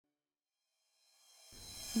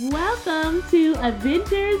Welcome to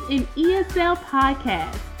Adventures in ESL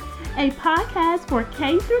Podcast, a podcast for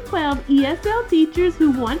K through 12 ESL teachers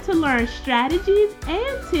who want to learn strategies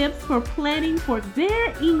and tips for planning for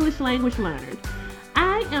their English language learners.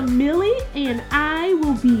 I am Millie and I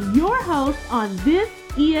will be your host on this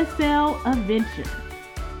ESL adventure.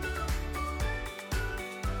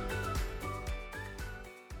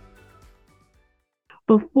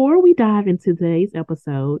 Before we dive into today's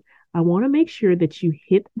episode, I want to make sure that you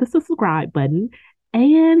hit the subscribe button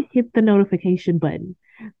and hit the notification button.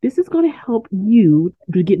 This is going to help you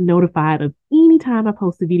to get notified of any time I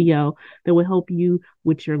post a video that will help you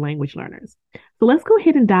with your language learners. So let's go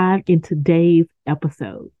ahead and dive into today's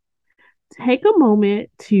episode. Take a moment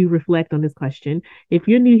to reflect on this question. If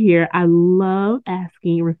you're new here, I love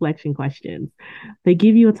asking reflection questions. They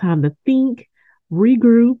give you a time to think,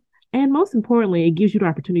 regroup, and most importantly, it gives you the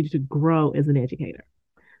opportunity to grow as an educator.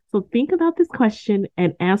 So think about this question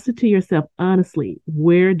and answer to yourself honestly,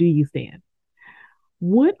 where do you stand?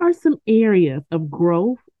 What are some areas of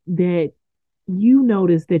growth that you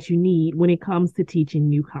notice that you need when it comes to teaching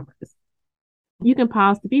newcomers? You can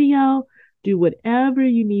pause the video, do whatever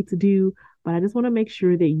you need to do, but I just want to make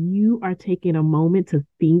sure that you are taking a moment to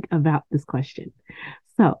think about this question.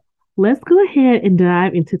 So let's go ahead and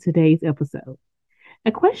dive into today's episode.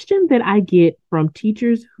 A question that I get from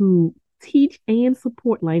teachers who teach and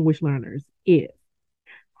support language learners is,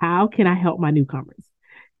 how can I help my newcomers?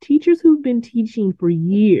 Teachers who've been teaching for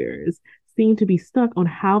years seem to be stuck on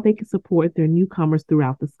how they can support their newcomers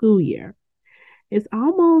throughout the school year. It's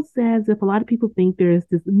almost as if a lot of people think there's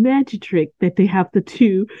this magic trick that they have to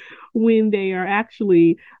do when they are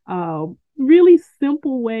actually really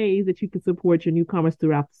simple ways that you can support your newcomers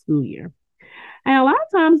throughout the school year. And a lot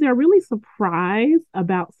of times they're really surprised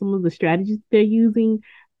about some of the strategies they're using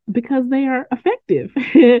because they are effective.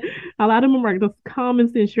 A lot of them are just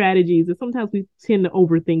common sense strategies, and sometimes we tend to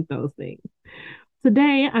overthink those things.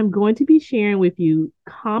 Today, I'm going to be sharing with you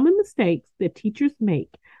common mistakes that teachers make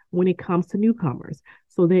when it comes to newcomers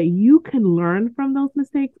so that you can learn from those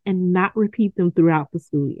mistakes and not repeat them throughout the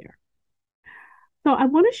school year. So I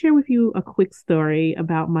want to share with you a quick story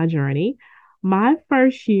about my journey. My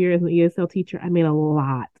first year as an ESL teacher, I made a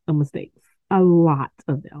lot of mistakes, a lot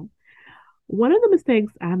of them. One of the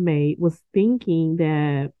mistakes I made was thinking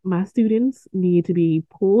that my students need to be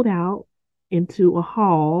pulled out into a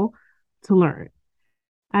hall to learn.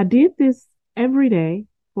 I did this every day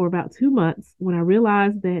for about 2 months when I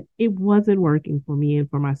realized that it wasn't working for me and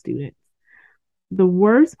for my students. The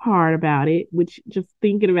worst part about it, which just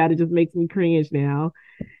thinking about it just makes me cringe now,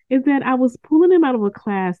 is that I was pulling them out of a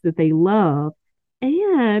class that they love.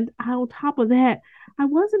 And on top of that, I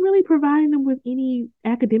wasn't really providing them with any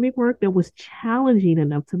academic work that was challenging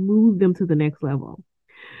enough to move them to the next level.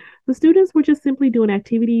 The students were just simply doing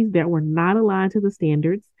activities that were not aligned to the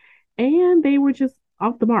standards, and they were just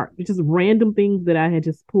off the mark, just random things that I had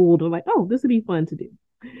just pulled. I'm like, oh, this would be fun to do.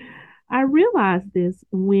 I realized this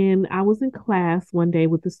when I was in class one day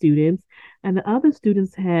with the students, and the other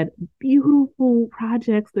students had beautiful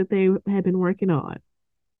projects that they had been working on.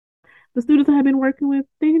 The students I had been working with,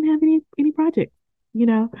 they didn't have any projects, you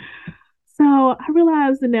know. So I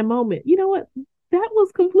realized in that moment, you know what? That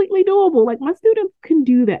was completely doable. Like my students can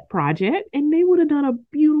do that project and they would have done a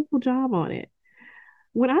beautiful job on it.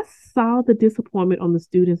 When I saw the disappointment on the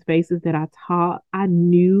students' faces that I taught, I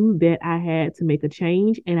knew that I had to make a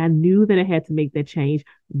change, and I knew that I had to make that change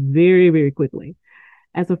very, very quickly.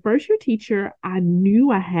 As a first year teacher, I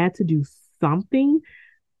knew I had to do something,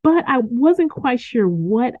 but I wasn't quite sure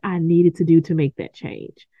what I needed to do to make that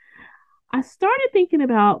change. I started thinking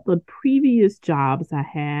about the previous jobs I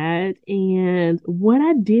had and what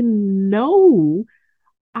I didn't know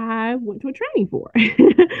I went to a training for.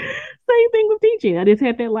 Same thing with teaching. I just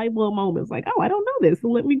had that light bulb moment. It's like, oh, I don't know this. So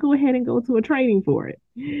let me go ahead and go to a training for it.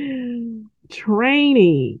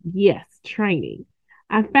 Training. Yes, training.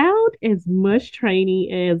 I found as much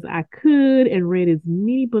training as I could and read as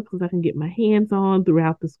many books as I can get my hands on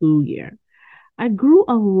throughout the school year. I grew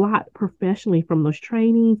a lot professionally from those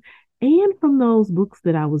trainings and from those books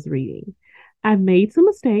that I was reading. I've made some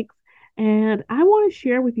mistakes, and I want to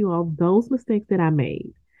share with you all those mistakes that I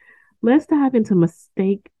made. Let's dive into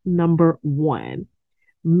mistake number one,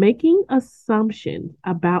 making assumptions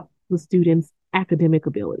about the student's academic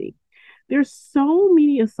ability. There's so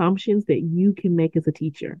many assumptions that you can make as a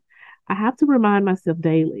teacher. I have to remind myself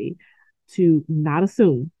daily to not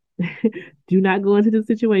assume. Do not go into the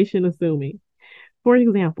situation assuming. For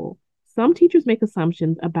example, some teachers make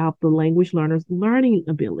assumptions about the language learner's learning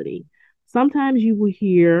ability. Sometimes you will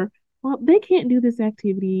hear, well, they can't do this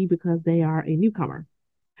activity because they are a newcomer.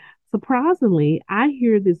 Surprisingly, I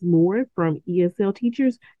hear this more from ESL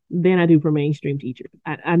teachers than I do from mainstream teachers.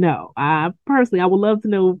 I know. I personally, I would love to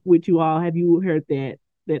know what you all have you heard that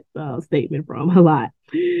statement from a lot.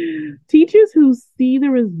 Teachers who see the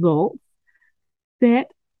results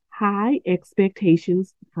set high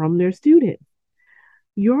expectations from their students.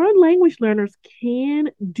 Your language learners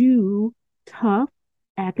can do tough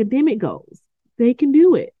academic goals. They can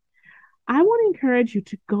do it. I want to encourage you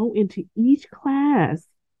to go into each class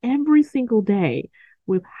every single day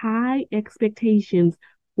with high expectations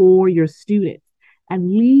for your students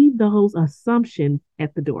and leave those assumptions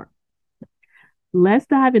at the door. Let's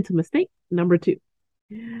dive into mistake number two.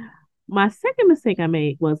 My second mistake I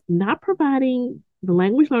made was not providing the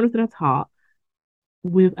language learners that I taught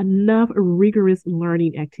with enough rigorous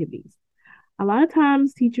learning activities. A lot of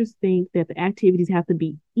times teachers think that the activities have to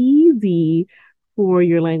be easy for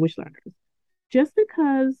your language learners. Just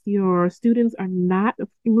because your students are not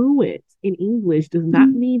fluent in English does not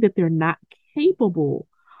mean that they're not capable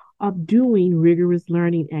of doing rigorous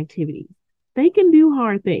learning activities. They can do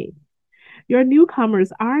hard things. Your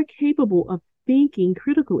newcomers are capable of thinking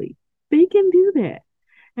critically. They can do that.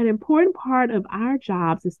 An important part of our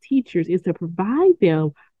jobs as teachers is to provide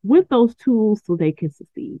them with those tools so they can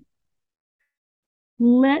succeed.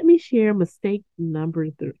 Let me share mistake number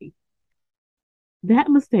three. That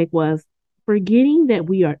mistake was forgetting that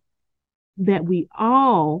we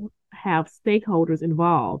all have stakeholders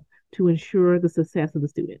involved to ensure the success of the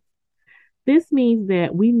students. This means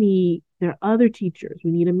that there are other teachers, we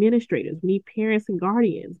need administrators, we need parents and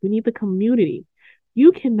guardians, we need the community.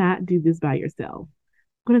 You cannot do this by yourself.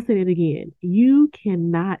 I'm going to say it again. You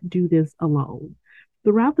cannot do this alone.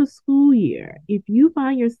 Throughout the school year, if you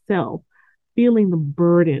find yourself feeling the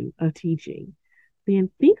burden of teaching, then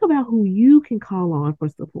think about who you can call on for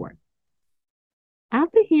support.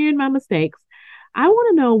 After hearing my mistakes, I want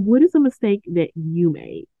to know what is a mistake that you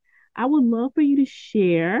made. I would love for you to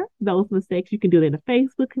share those mistakes. You can do it in the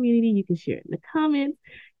Facebook community. You can share it in the comments.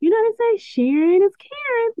 You know what I say? Sharing is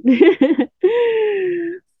caring.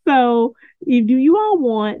 So, do you all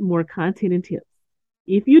want more content and tips?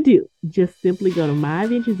 If you do, just simply go to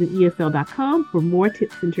myadventuresinESL.com for more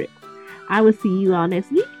tips and tricks. I will see you all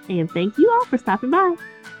next week, and thank you all for stopping by.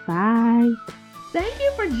 Bye. Thank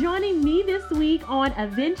you for joining me this week on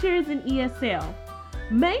Adventures in ESL.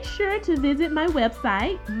 Make sure to visit my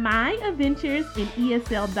website,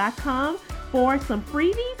 myadventuresinESL.com, for some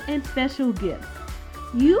freebies and special gifts.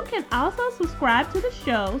 You can also subscribe to the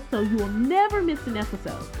show so you will never miss an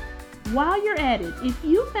episode. While you're at it, if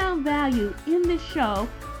you found value in this show,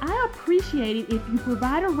 I appreciate it if you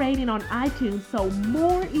provide a rating on iTunes so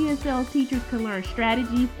more ESL teachers can learn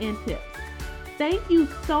strategies and tips. Thank you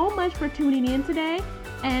so much for tuning in today,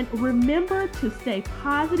 and remember to stay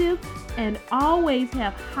positive and always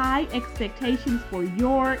have high expectations for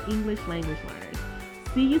your English language learners.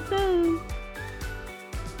 See you soon.